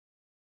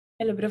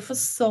Hello, beautiful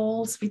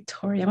souls.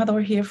 Victoria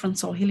Amador here from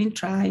Soul Healing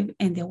Tribe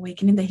and the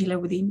Awakening the Healer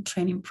Within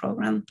training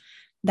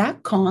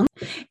program.com.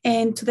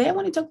 And today I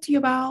want to talk to you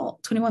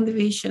about 21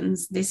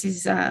 divisions. This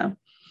is a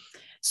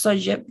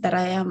subject that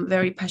I am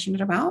very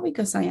passionate about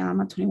because I am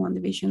a 21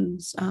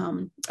 divisions.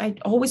 I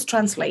always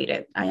translate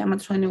it. I am a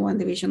 21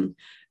 division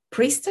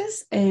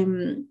priestess.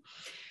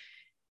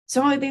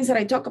 Some of the things that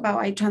I talk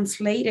about, I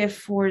translated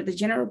for the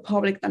general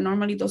public that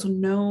normally doesn't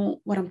know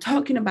what I'm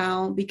talking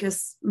about,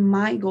 because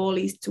my goal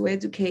is to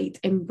educate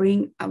and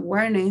bring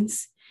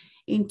awareness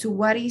into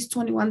what is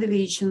 21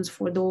 divisions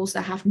for those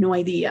that have no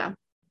idea,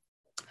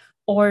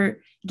 or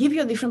give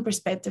you a different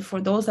perspective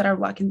for those that are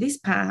walking this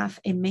path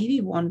and maybe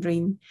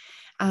wondering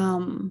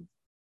from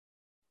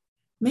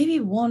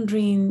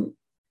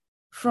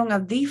a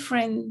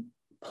different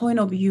point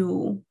of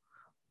view,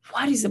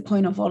 what is the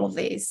point of all of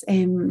this?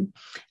 And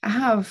I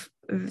have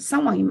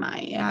someone in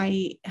mind.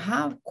 I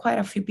have quite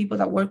a few people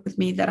that work with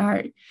me that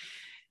are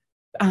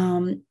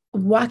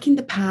walking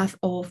the path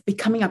of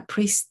becoming a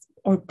priest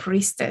or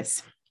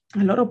priestess.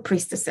 A lot of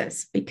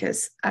priestesses,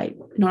 because I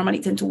normally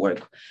tend to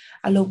work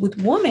a lot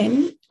with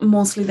women,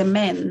 mostly the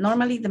men.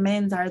 Normally the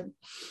men are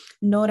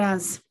not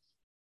as,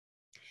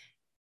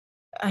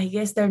 I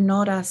guess they're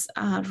not as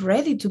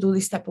ready to do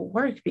this type of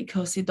work,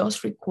 because it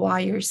does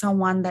require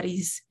someone that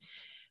is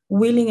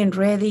willing and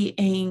ready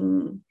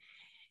and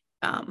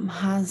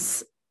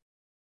has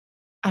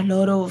a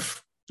lot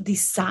of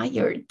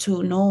desire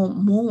to know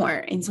more.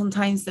 And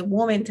sometimes the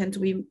women tend to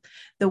be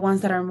the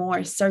ones that are more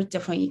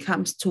assertive when it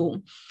comes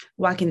to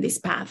walking this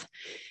path.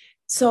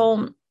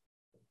 So,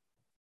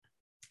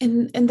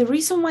 and the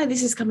reason why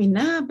this is coming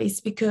up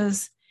is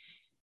because,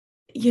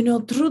 you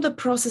know, through the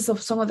process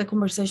of some of the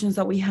conversations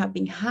that we have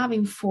been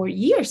having for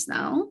years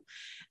now,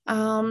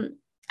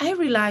 I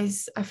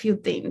realized a few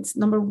things.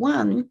 Number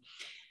one,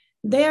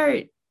 there are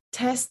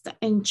tests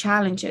and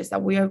challenges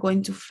that we are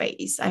going to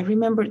face. I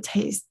remember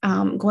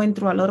going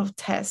through a lot of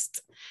tests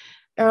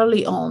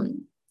early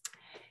on.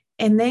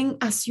 And then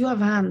as you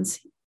advance,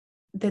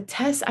 the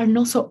tests are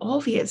not so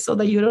obvious, so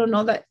that you don't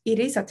know that it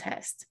is a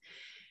test.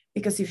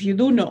 Because if you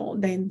do know,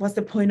 then what's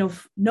the point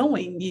of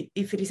knowing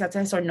if it is a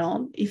test or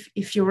not?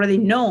 If you already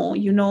know,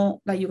 you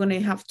know that you're going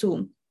to have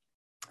to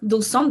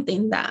do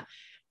something that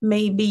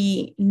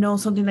maybe not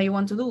something that you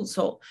want to do.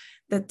 So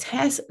the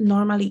test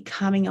normally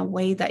come in a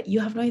way that you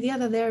have no idea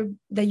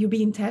that you're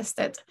being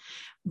tested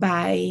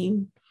by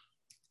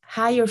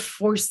higher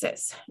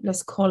forces,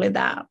 let's call it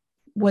that,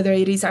 whether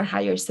it is our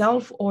higher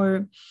self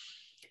or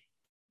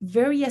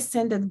very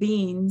ascended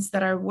beings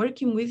that are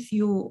working with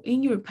you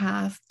in your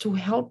path to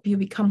help you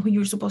become who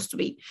you're supposed to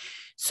be.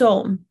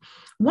 So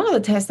one of the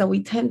tests that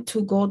we tend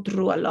to go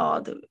through a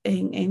lot,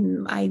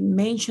 and I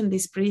mentioned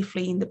this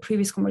briefly in the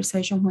previous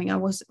conversation when I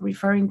was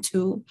referring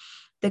to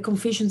the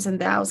confusions and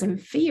doubts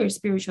and fear,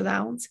 spiritual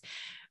doubts,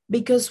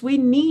 because we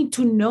need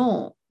to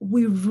know,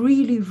 we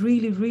really,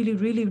 really, really,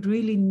 really,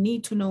 really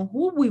need to know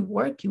who we're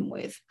working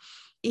with.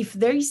 If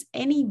there is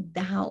any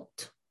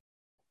doubt,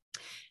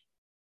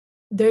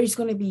 there is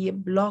going to be a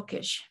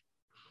blockage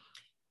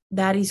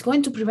that is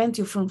going to prevent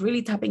you from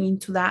really tapping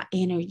into that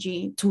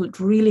energy, to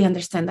really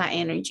understand that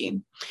energy.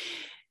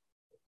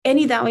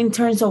 Any doubt in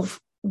terms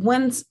of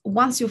once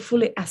you're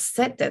fully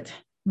accepted,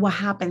 what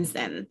happens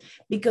then?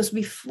 Because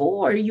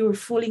before you're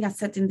fully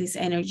accepting this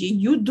energy,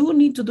 you do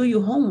need to do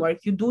your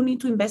homework. You do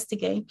need to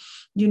investigate.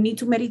 You need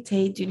to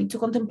meditate. You need to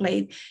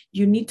contemplate.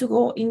 You need to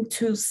go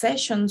into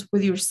sessions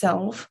with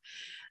yourself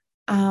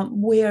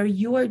where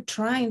you are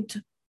trying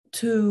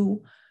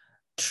to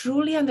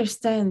truly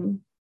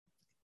understand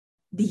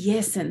the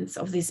essence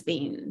of these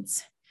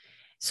beings.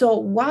 So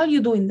while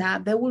you're doing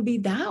that, there will be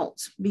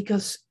doubts,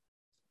 because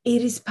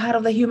it is part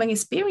of the human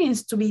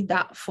experience to be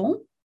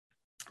doubtful,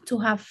 to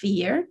have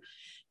fear,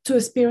 to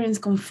experience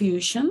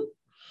confusion.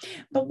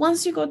 But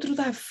once you go through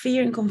that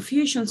fear and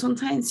confusion,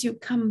 sometimes you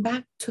come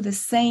back to the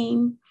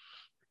same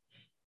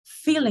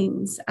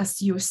feelings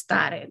as you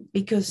started,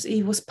 because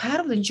it was part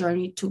of the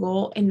journey to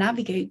go and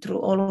navigate through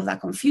all of that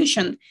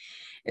confusion.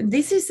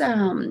 This is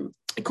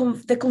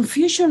the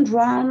confusion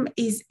realm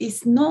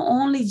is not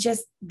only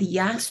just the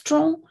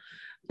astral,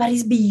 but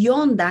it's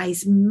beyond that.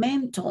 It's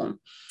mental,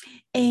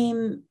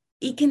 and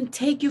it can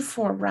take you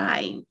for a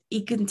ride.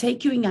 It can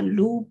take you in a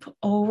loop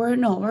over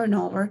and over and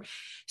over.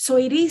 So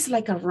it is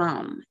like a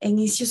realm, and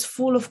it's just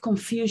full of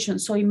confusion.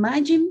 So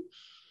imagine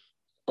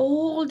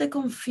all the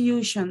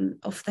confusion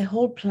of the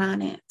whole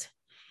planet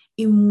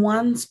in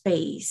one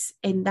space,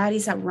 and that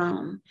is a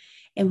realm.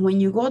 And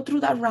when you go through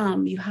that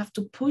realm, you have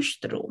to push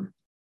through.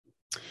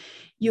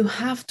 You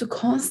have to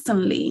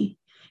constantly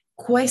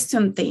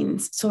question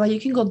things so that you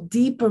can go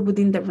deeper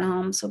within the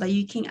realm, so that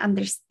you can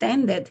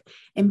understand it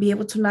and be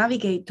able to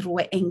navigate through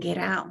it and get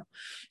out.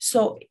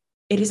 So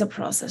it is a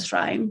process,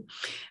 right?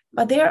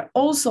 But there are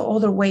also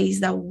other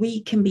ways that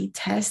we can be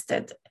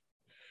tested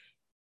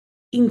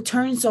in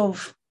terms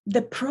of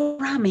the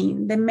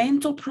programming, the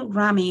mental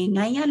programming.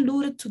 I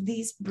alluded to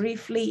this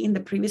briefly in the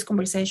previous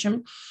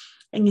conversation,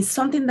 and it's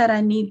something that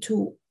I need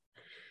to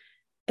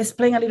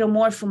explain a little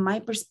more from my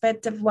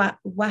perspective what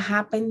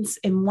happens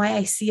and why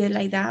I see it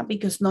like that,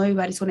 because not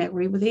everybody's going to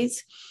agree with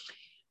this.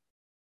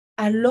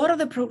 A lot of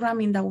the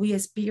programming that we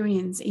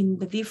experience in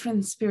the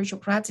different spiritual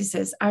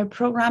practices are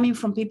programming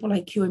from people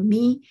like you and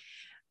me,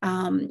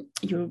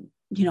 the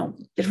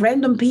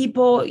random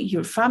people,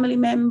 your family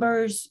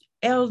members,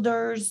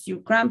 elders, your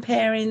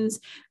grandparents,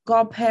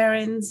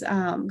 godparents,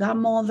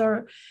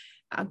 godmother,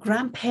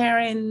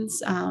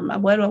 grandparents,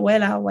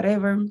 abuela,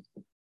 whatever,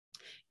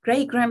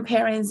 great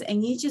grandparents,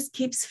 and it just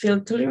keeps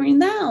filtering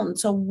down.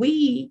 So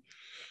we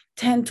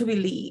tend to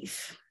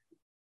believe.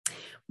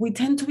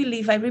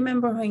 I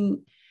remember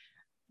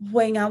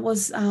when I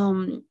was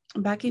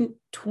back in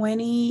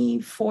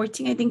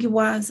 2014, I think it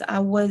was,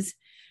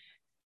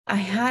 I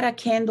had a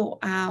candle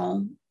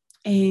out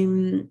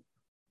and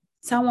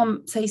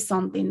someone said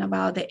something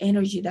about the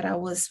energy that I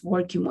was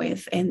working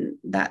with and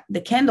that the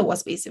candle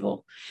was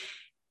visible.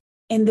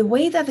 And the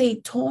way that they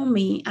told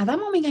me, at that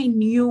moment, I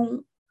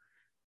knew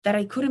that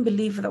I couldn't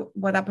believe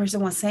what that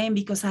person was saying,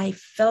 because I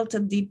felt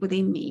it deep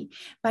within me.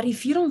 But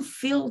if you don't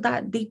feel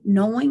that deep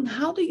knowing,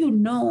 how do you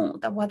know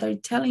that what they're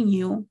telling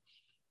you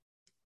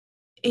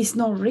is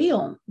not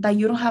real, that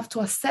you don't have to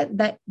accept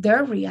that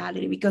their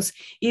reality, because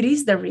it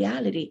is the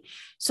reality?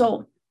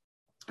 So,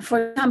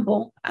 for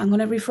example, I'm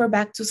going to refer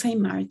back to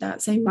Saint Martha.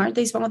 Saint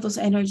Martha is one of those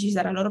energies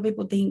that a lot of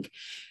people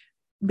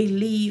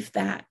believe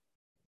that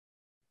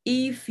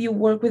if you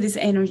work with this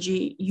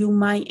energy, you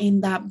might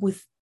end up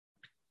with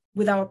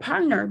our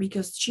partner,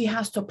 because she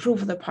has to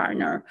approve the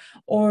partner,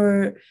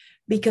 or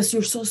because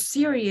you're so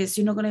serious,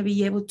 you're not going to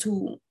be able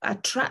to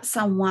attract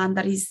someone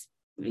that is,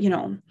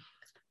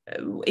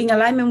 in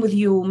alignment with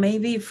you,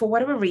 maybe for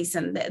whatever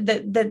reason.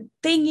 The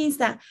thing is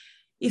that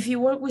if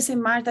you work with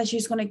Saint Martha,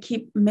 she's going to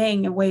keep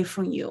men away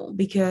from you,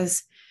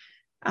 because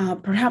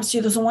perhaps she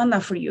doesn't want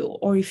that for you.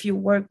 Or if you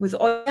work with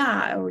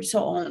Oya or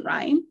so on,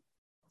 right?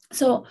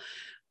 So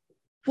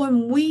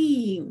when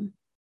we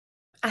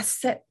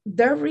accept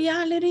their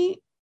reality,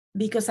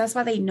 because that's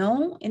what they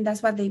know and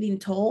that's what they've been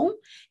told,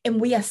 and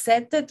we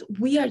accept it,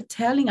 we are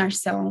telling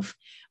ourselves,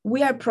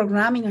 we are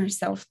programming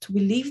ourselves to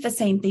believe the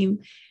same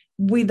thing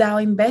without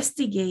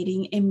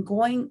investigating and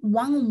going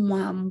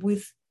one-on-one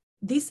with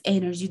this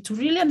energy to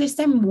really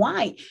understand,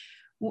 why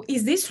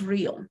is this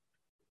real?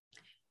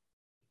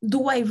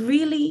 Do I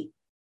really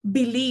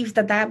believe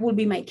that will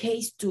be my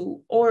case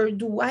too? Or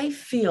do I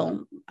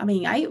feel,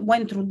 I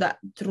went through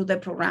the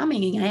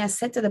programming, and I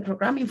accepted the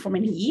programming for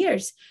many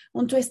years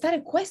until I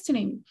started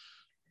questioning,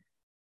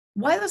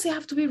 why does it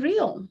have to be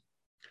real?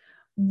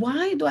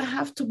 Why do I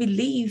have to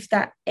believe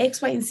that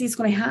X, Y, and Z is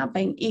going to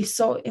happen if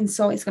so and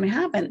so is going to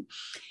happen?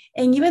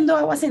 And even though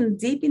I wasn't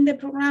deep in the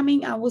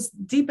programming, I was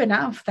deep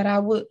enough that I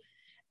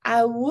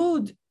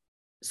would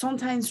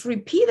sometimes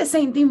repeat the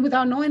same thing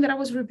without knowing that I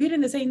was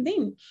repeating the same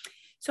thing.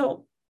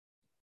 So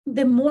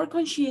the more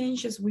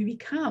conscientious we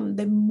become,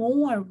 the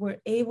more we're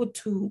able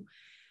to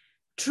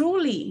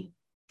truly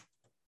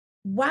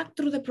walk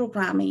through the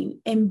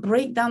programming and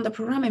break down the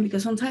programming,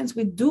 because sometimes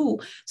we do.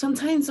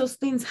 Sometimes those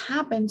things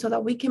happen so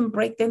that we can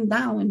break them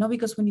down, and not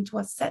because we need to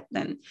accept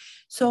them.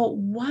 So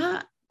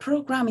what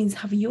programmings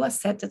have you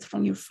accepted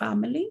from your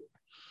family,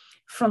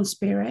 from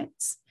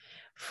spirits,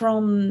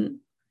 from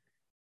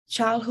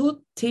childhood,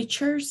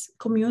 teachers,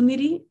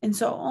 community, and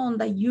so on,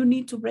 that you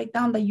need to break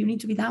down, that you need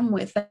to be done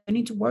with, that you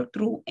need to work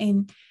through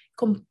and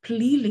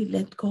completely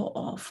let go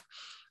of?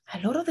 A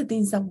lot of the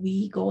things that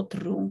we go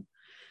through,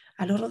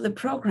 a lot of the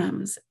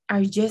programs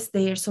are just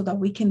there so that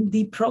we can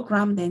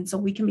deprogram them, so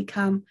we can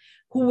become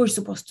who we're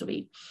supposed to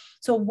be.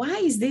 So why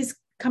is this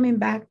coming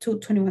back to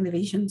 21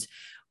 divisions?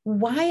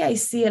 Why I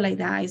see it like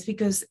that is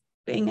because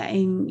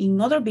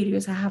in other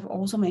videos, I have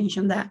also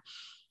mentioned that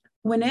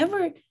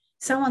whenever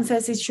someone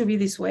says it should be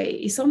this way,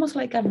 it's almost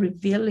like a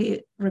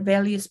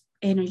rebellious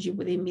energy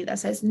within me that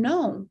says,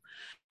 no,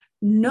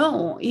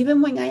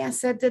 even when I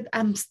accept it,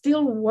 I'm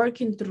still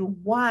working through,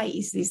 why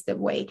is this the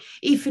way?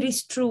 If it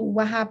is true,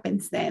 what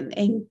happens then?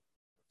 And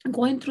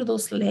going through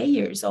those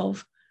layers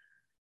of,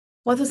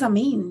 what does that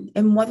mean?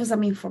 And what does that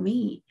mean for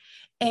me?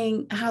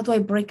 And how do I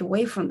break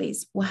away from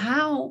this? Well,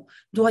 how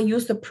do I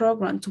use the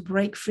program to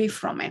break free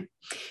from it?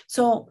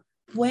 So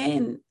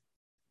when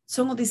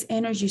some of these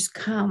energies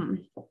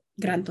come,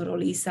 Gran Toro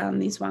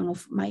Lisan is one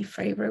of my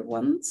favorite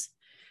ones.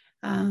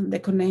 The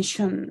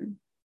connection,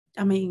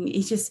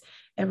 it's just,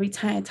 every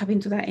time I tap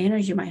into that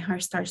energy, my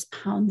heart starts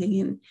pounding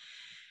and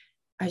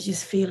I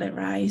just feel it,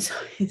 right? So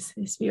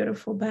it's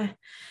beautiful. But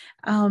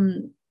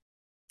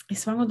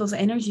it's one of those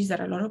energies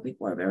that a lot of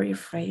people are very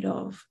afraid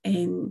of.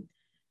 And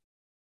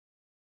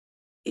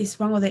it's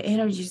one of the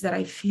energies that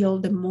I feel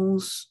the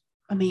most,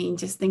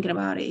 just thinking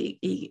about it,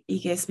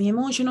 it gets me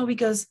emotional,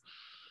 because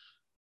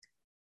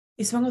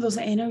it's one of those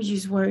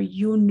energies where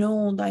you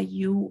know that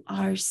you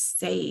are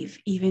safe,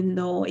 even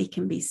though it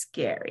can be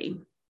scary,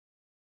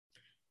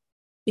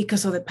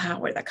 because of the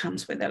power that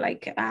comes with it.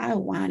 Like, I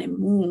want to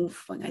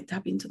move when I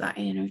tap into that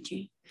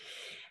energy,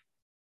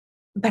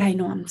 but I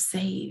know I'm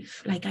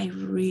safe. Like, I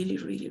really,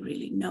 really,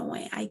 really know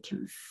it. I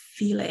can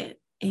feel it,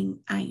 and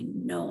I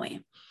know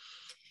it.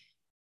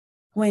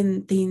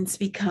 when things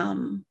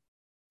become,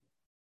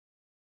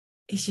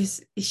 it's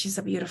just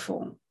a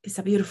beautiful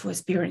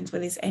experience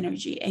with this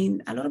energy.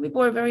 And a lot of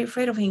people are very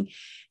afraid of him.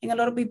 And a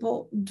lot of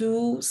people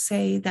do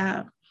say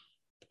that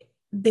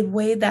the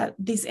way that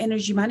this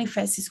energy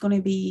manifests is going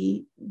to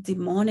be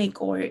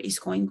demonic, or is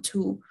going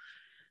to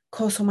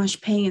cause so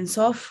much pain and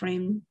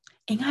suffering.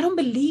 And I don't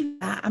believe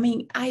that. I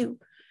mean,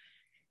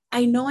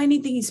 I know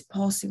anything is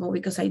possible,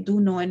 because I do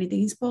know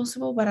anything is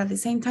possible. But at the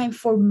same time,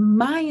 for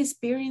my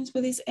experience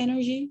with this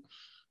energy,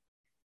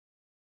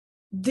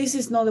 this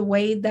is not the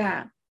way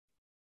that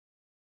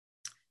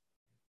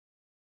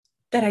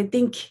I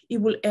think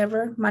it will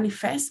ever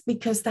manifest,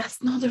 because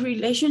that's not the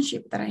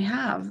relationship that I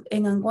have.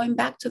 And I'm going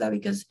back to that,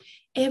 because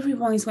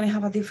everyone is going to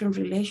have a different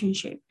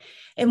relationship.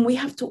 And we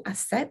have to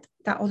accept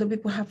that other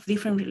people have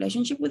different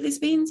relationship with these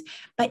beings,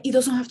 but it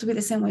doesn't have to be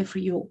the same way for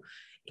you.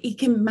 It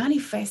can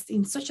manifest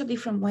in such a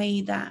different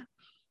way that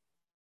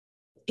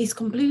is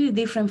completely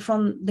different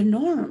from the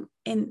norm.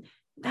 And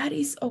that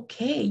is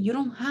okay. You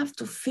don't have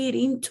to fit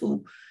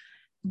into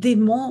the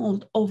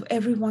mold of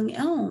everyone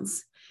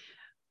else.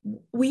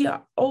 We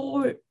are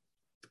all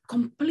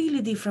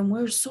completely different.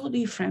 We're so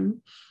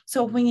different.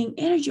 So when an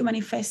energy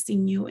manifests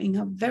in you in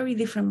a very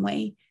different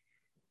way,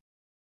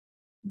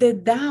 the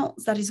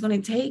doubts that is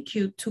going to take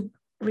you to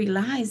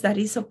realize that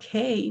it's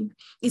okay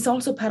is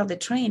also part of the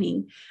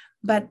training.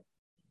 But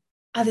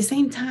at the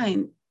same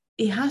time,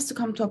 it has to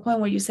come to a point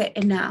where you say,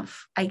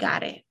 enough, I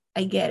got it,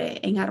 I get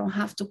it, and I don't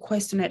have to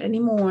question it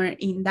anymore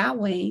in that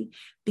way,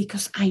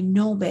 because I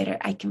know better,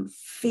 I can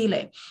feel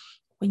it.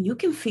 When you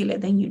can feel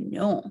it, then you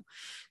know.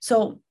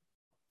 So,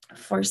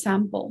 for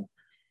example,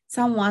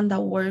 someone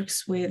that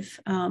works with,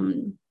 I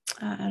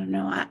don't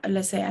know,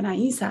 let's say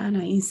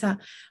Anaisa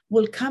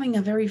will come in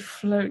a very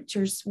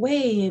flirtatious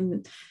way.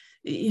 And,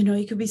 you know,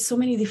 it could be so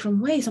many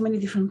different ways, so many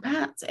different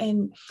paths.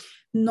 And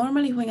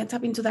normally when I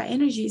tap into that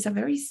energy, it's a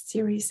very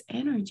serious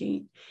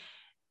energy.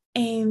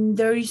 And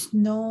there is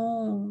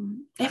no,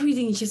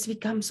 everything just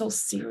becomes so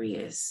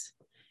serious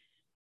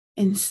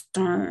and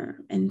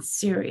stern and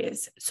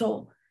serious.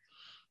 So,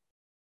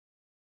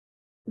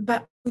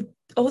 but with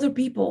other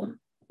people,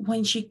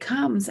 when she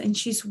comes and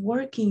she's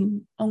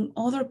working on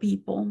other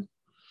people,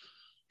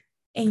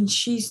 and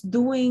she's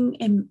doing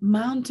and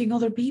mounting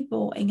other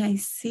people, and I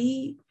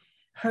see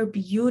her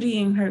beauty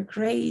and her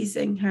grace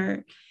and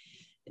her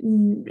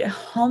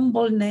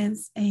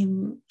humbleness,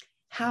 and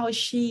how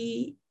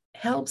she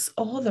helps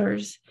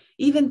others,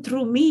 even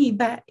through me,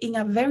 but in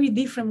a very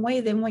different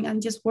way than when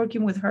I'm just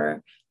working with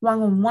her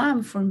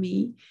one-on-one for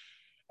me.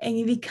 And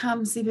it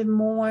becomes even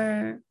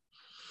more,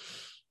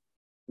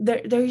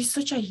 there is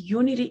such a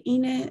unity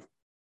in it,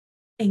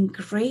 and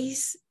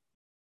grace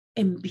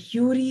and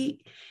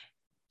beauty.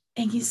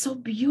 And it's so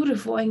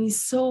beautiful, and it's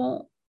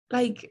so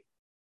like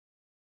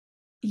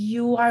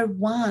you are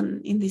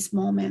one in this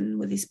moment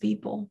with these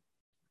people.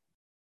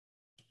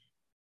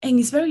 And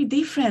it's very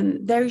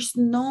different. There is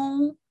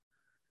no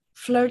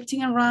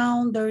flirting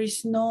around. There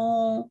is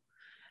no,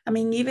 I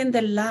mean, even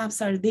the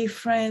laughs are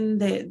different.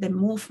 The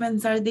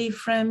movements are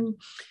different.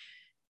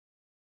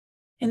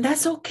 And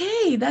that's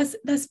okay.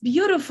 That's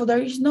beautiful.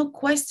 There is no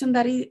question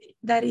that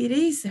it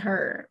is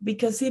her,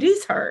 because it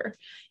is her.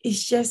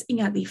 It's just in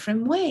a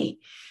different way.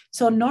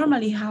 So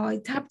normally how I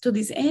tap to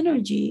this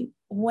energy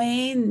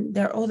when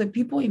there are other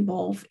people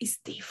involved is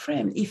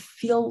different. It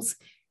feels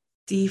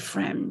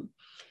different.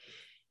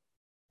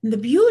 The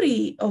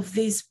beauty of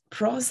this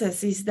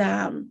process is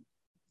that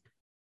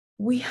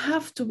we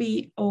have to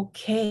be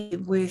okay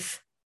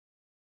with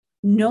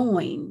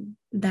knowing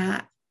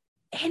that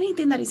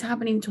anything that is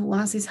happening to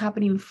us is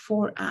happening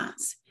for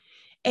us.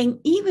 And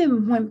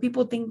even when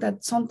people think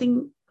that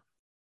something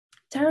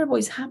terrible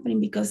is happening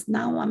because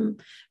now I'm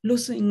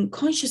losing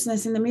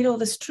consciousness in the middle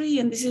of the street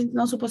and this is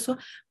not supposed to,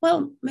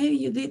 well, maybe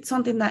you did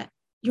something that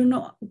you're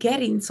not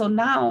getting. So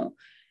now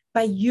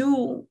by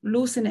you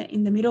losing it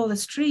in the middle of the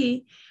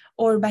street,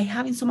 or by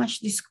having so much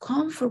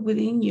discomfort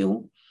within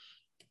you,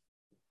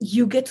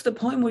 you get to the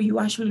point where you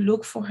actually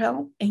look for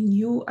help and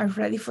you are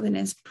ready for the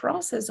next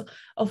process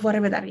of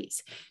whatever that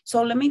is.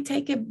 So let me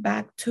take it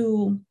back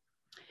to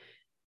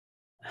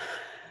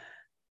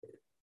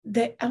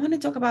I want to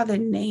talk about the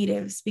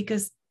natives,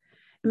 because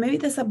maybe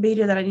there's a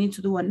video that I need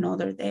to do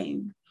another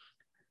day.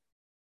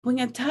 When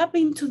I tap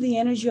into the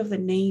energy of the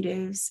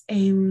natives,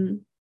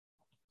 I'm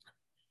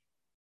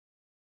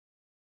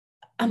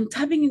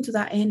tapping into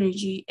that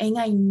energy, and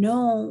I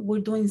know we're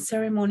doing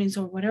ceremonies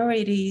or whatever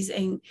it is,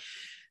 and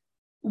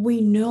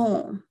we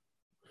know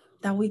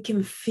that we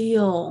can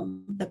feel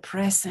the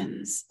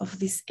presence of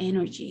these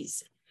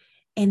energies,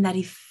 and that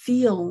it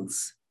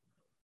feels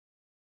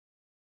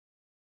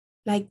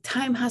like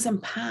time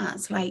hasn't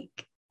passed,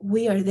 like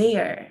we are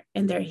there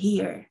and they're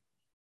here,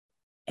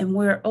 and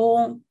we're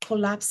all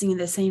collapsing in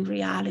the same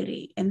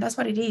reality. And that's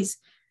what it is.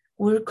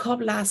 We're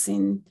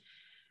coalescing,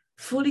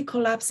 fully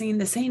collapsing in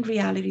the same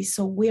reality.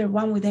 So we're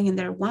one with them and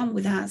they're one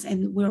with us,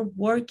 and we're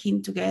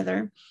working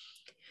together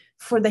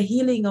for the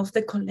healing of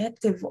the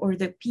collective or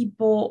the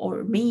people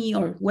or me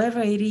or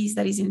whoever it is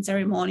that is in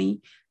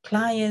ceremony,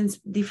 clients,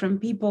 different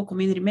people,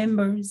 community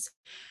members,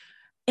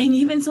 and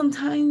even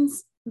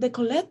sometimes the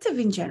collective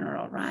in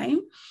general, right?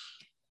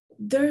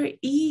 There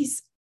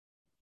is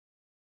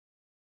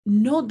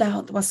no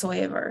doubt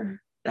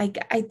whatsoever. Like,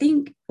 I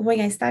think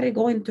when I started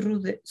going through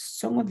the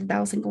Song of the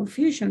Doubts and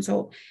Confusion,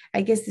 so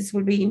I guess this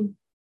will be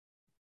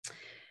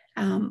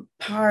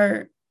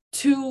part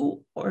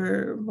 2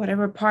 or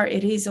whatever part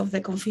it is of the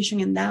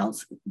Confusion and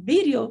Doubts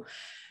video,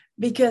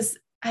 because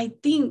I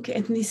think,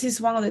 and this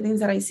is one of the things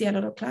that I see a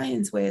lot of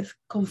clients with,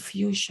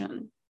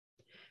 confusion.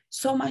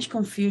 So much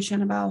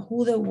confusion about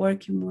who they're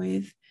working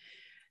with,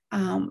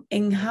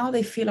 and how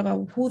they feel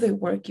about who they're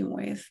working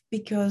with,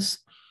 because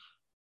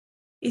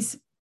it's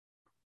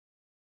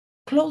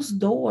closed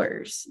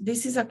doors.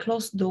 This is a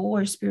closed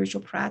door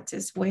spiritual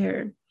practice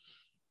where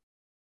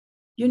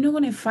you're not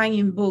going to find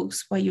in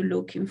books what you're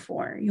looking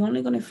for. You're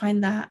only going to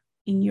find that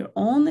in your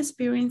own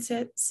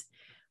experiences,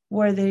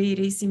 whether it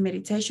is in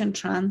meditation,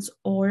 trance,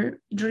 or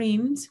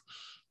dreams,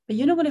 but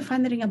you're not going to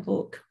find it in a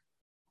book.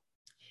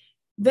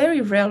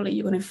 Very rarely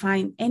you're going to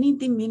find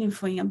anything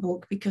meaningful in a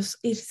book because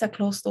it's a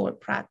closed door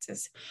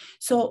practice.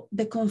 So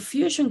the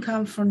confusion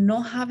comes from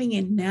not having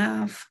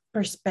enough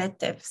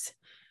perspectives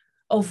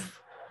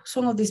of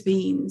some of these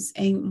beings.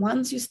 And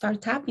once you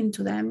start tapping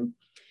to them,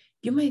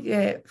 you may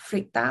get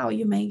freaked out,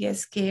 you may get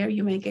scared,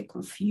 you may get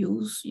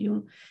confused,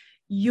 you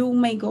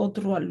may go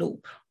through a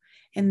loop,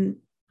 and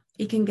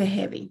it can get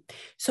heavy.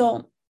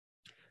 So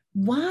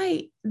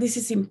why this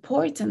is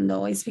important,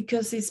 though, is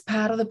because it's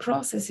part of the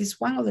process. It's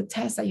one of the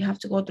tests that you have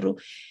to go through.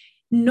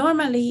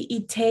 Normally,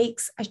 it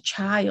takes a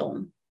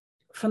child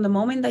from the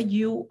moment that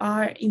you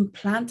are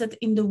implanted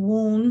in the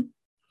womb,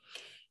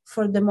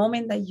 for the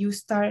moment that you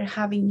start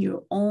having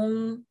your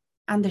own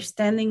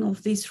understanding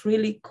of this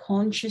really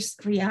conscious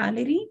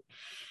reality,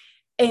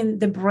 and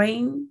the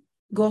brain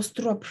goes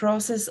through a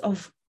process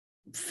of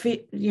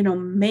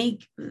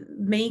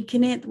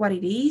making it what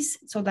it is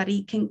so that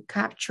it can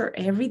capture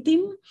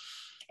everything.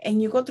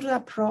 And you go through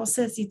that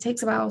process. It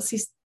takes about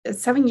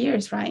 7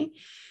 years, right?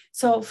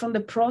 So from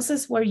the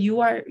process where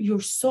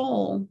your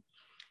soul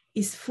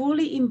is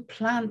fully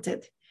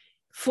implanted,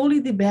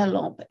 fully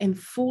developed, and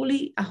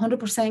fully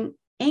 100%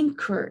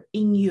 anchored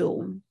in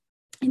you,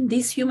 in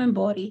this human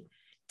body,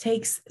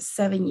 takes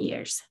 7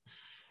 years.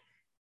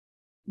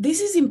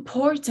 This is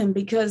important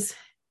because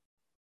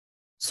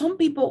some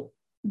people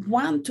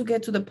want to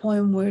get to the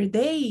point where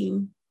they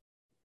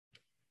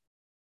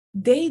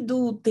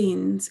do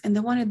things and they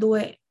want to do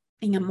it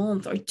in a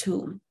month or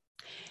 2.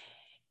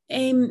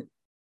 And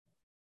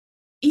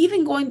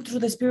even going through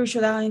the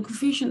spiritual doubt and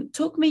confusion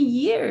took me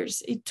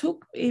years.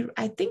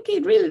 I think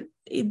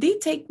it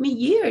did take me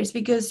years,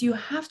 because you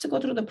have to go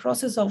through the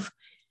process of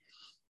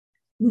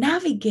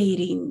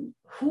navigating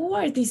who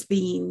are these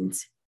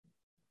beings,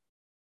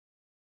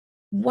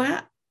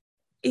 what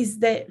is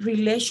the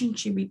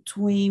relationship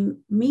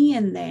between me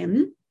and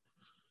them,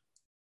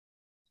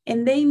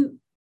 and then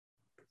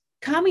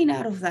coming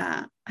out of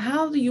that,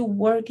 how do you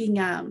work in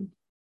a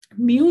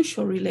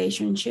mutual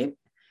relationship?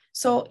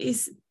 So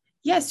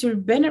yes, you're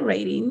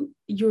venerating,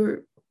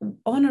 you're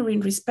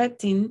honoring,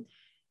 respecting,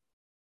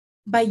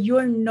 but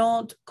you're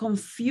not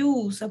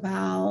confused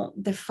about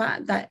the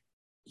fact that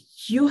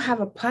you have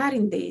a part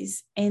in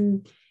this,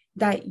 and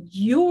that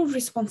your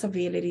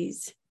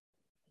responsibilities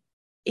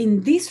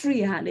in this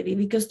reality,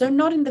 because they're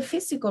not in the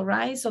physical,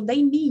 right? So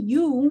they need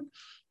you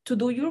to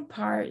do your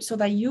part so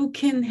that you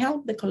can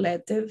help the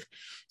collective.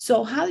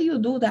 So how do you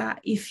do that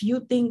if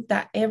you think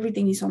that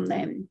everything is on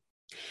them?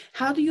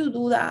 How do you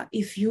do that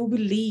if you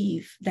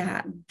believe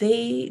that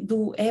they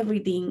do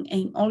everything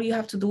and all you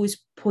have to do is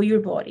put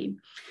your body?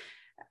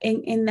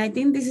 And I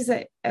think this is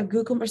a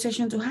good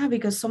conversation to have,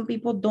 because some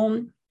people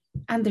don't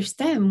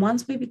understand.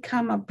 Once we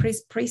become a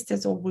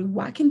priestess, or we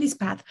walk in this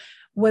path,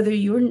 whether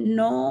you're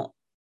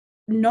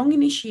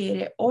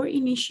non-initiated or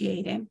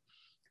initiated,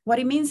 what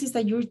it means is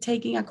that you're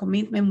taking a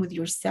commitment with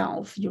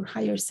yourself, your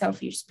higher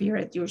self, your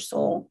spirit, your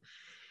soul,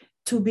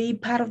 to be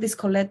part of this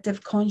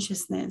collective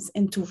consciousness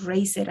and to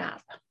raise it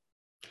up.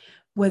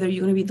 Whether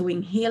you're going to be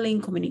doing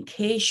healing,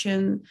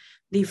 communication,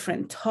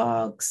 different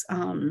talks,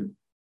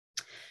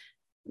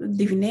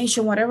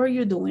 divination, whatever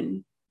you're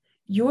doing,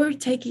 you're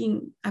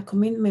taking a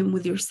commitment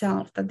with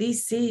yourself that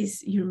this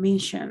is your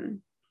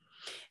mission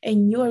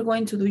and you are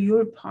going to do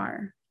your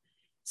part.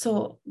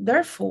 So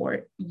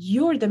therefore,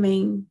 you're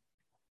like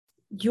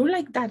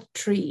that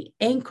tree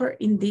anchored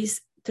in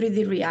this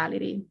 3D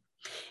reality.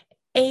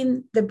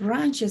 And the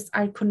branches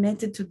are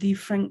connected to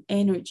different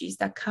energies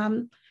that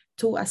come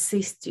to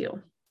assist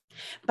you.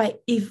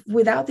 But if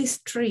without this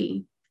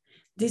tree,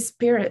 these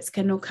spirits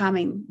cannot come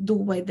and do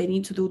what they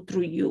need to do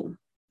through you.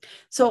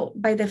 So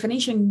by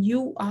definition,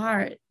 you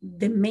are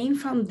the main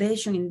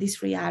foundation in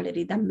this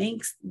reality that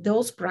makes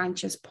those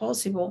branches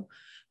possible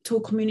to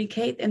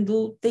communicate and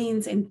do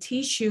things and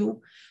teach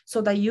you,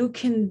 so that you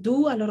can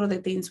do a lot of the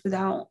things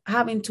without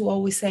having to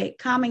always say,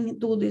 come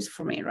and do this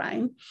for me,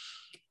 right?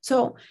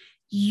 So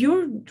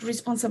your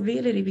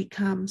responsibility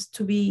becomes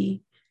to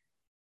be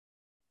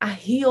a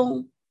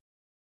healed,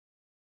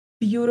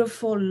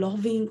 beautiful,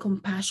 loving,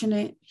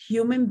 compassionate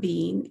human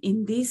being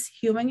in this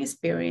human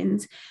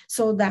experience,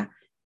 so that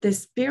the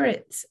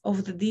spirits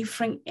of the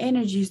different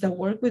energies that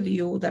work with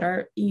you, that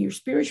are in your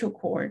spiritual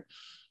core,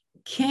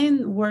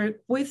 can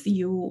work with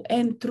you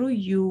and through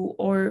you,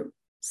 or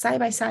side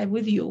by side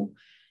with you,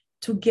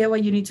 to get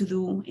what you need to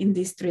do in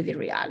this 3D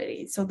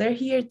reality. So they're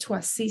here to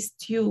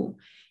assist you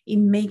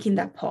in making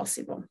that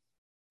possible.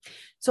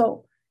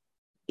 So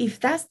if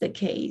that's the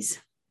case,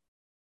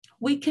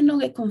 we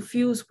cannot get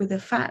confused with the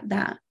fact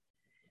that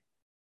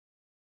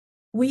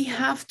we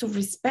have to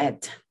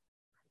respect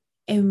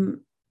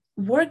and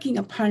work in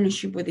a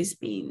partnership with these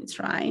beings,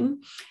 right?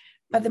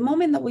 But the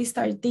moment that we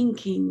start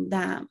thinking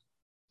that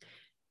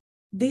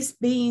these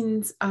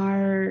beings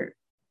are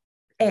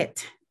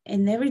it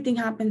and everything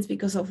happens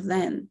because of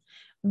them,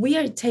 we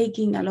are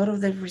taking a lot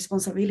of the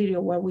responsibility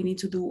of what we need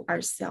to do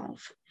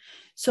ourselves.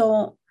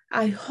 So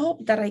I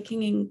hope that I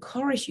can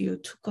encourage you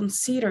to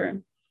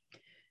consider,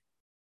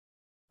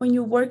 when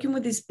you're working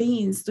with these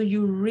beings, do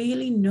you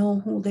really know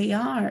who they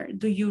are?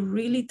 Do you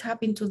really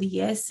tap into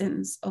the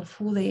essence of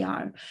who they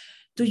are?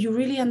 Do you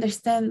really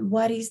understand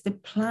what is the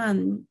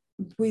plan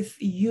with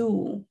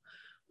you?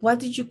 What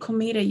did you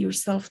commit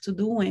yourself to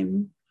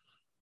doing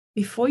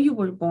before you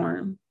were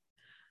born,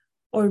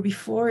 or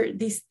before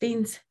these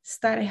things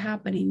started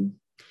happening,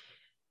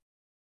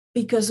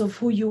 because of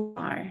who you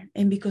are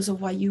and because of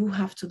what you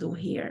have to do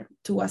here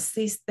to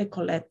assist the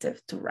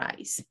collective to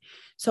rise?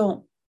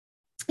 So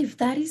if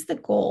that is the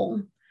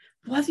goal,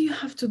 what do you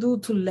have to do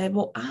to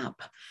level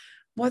up?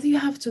 What do you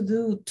have to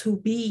do to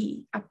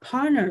be a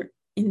partner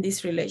in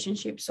this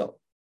relationship? So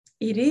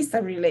it is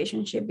a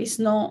relationship. It's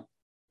not,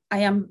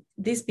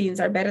 these beings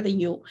are better than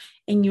you,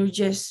 and you're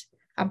just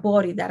a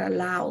body that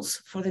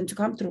allows for them to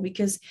come through.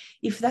 Because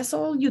if that's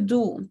all you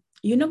do,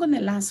 you're not going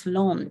to last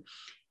long,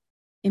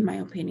 in my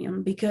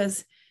opinion,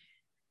 because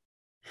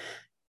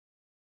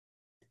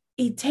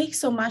it takes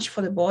so much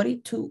for the body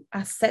to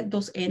accept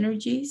those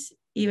energies,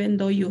 even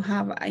though you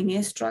have an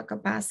extra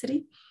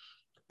capacity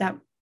that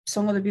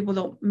some of the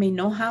people may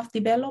not have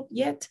developed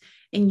yet,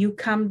 and you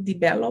come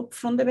develop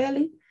from the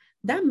belly.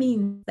 That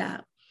means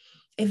that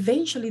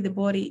eventually the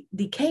body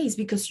decays,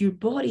 because your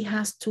body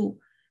has to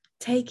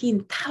take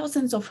in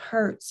thousands of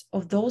hertz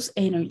of those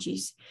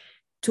energies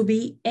to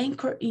be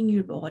anchored in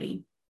your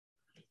body.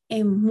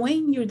 And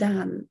when you're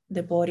done,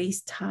 the body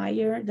is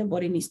tired, the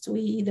body needs to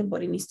eat, the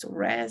body needs to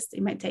rest.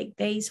 It might take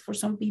days for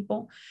some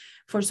people.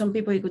 For some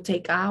people, it could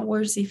take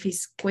hours if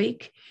it's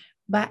quick.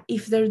 But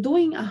if they're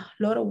doing a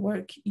lot of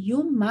work,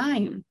 you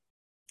might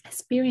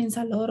experience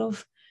a lot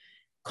of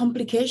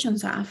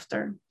complications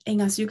after.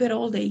 And as you get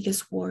older, it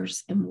gets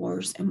worse and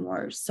worse and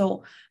worse.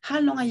 So how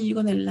long are you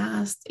going to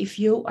last if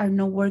you are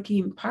not working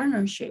in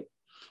partnership,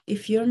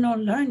 if you're not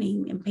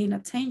learning and paying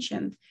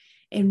attention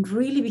and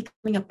really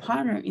becoming a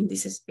partner in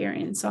this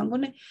experience? So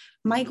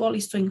my goal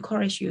is to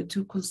encourage you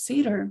to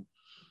consider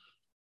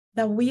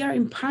that we are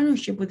in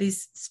partnership with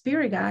these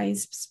spirit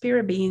guides,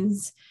 spirit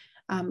beings,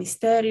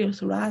 mysterios,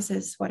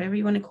 Thulaces, whatever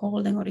you want to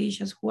call them,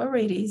 orishas, whoever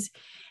it is,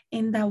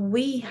 and that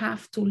we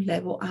have to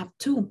level up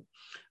too.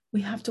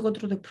 We have to go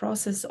through the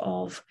process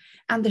of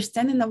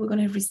understanding that we're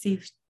going to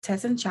receive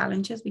tests and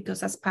challenges, because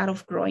that's part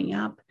of growing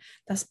up.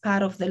 That's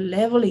part of the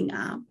leveling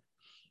up.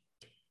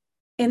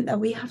 And that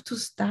we have to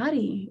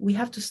study. We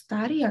have to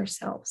study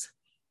ourselves.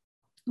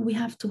 We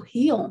have to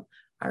heal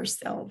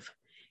ourselves.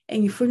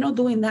 And if we're not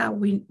doing that,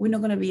 we're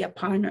not going to be a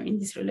partner in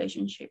this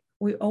relationship.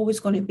 We're always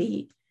going to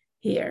be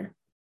here.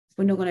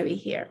 We're not going to be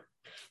here.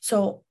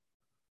 So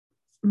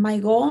my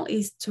goal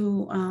is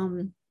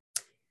to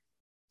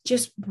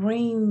just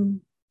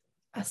bring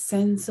a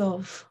sense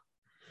of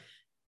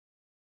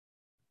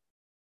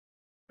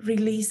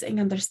release and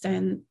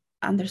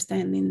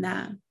understanding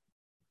that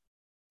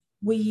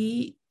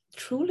we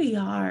truly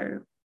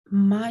are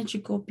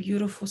magical,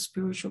 beautiful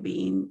spiritual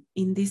being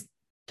in this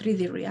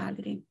 3D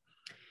reality.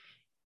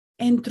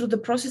 And through the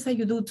process that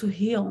you do to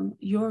heal,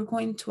 you're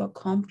going to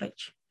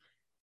accomplish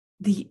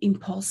the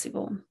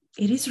impossible.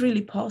 It is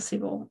really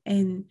possible.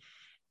 And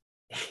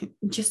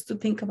just to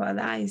think about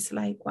that is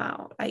like,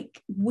 wow,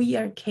 like we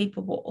are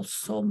capable of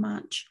so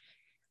much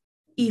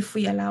if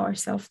we allow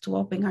ourselves to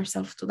open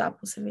ourselves to that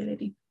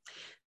possibility.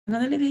 I'm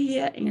going to leave it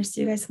here and I'll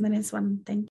see you guys in the next one. Thank you.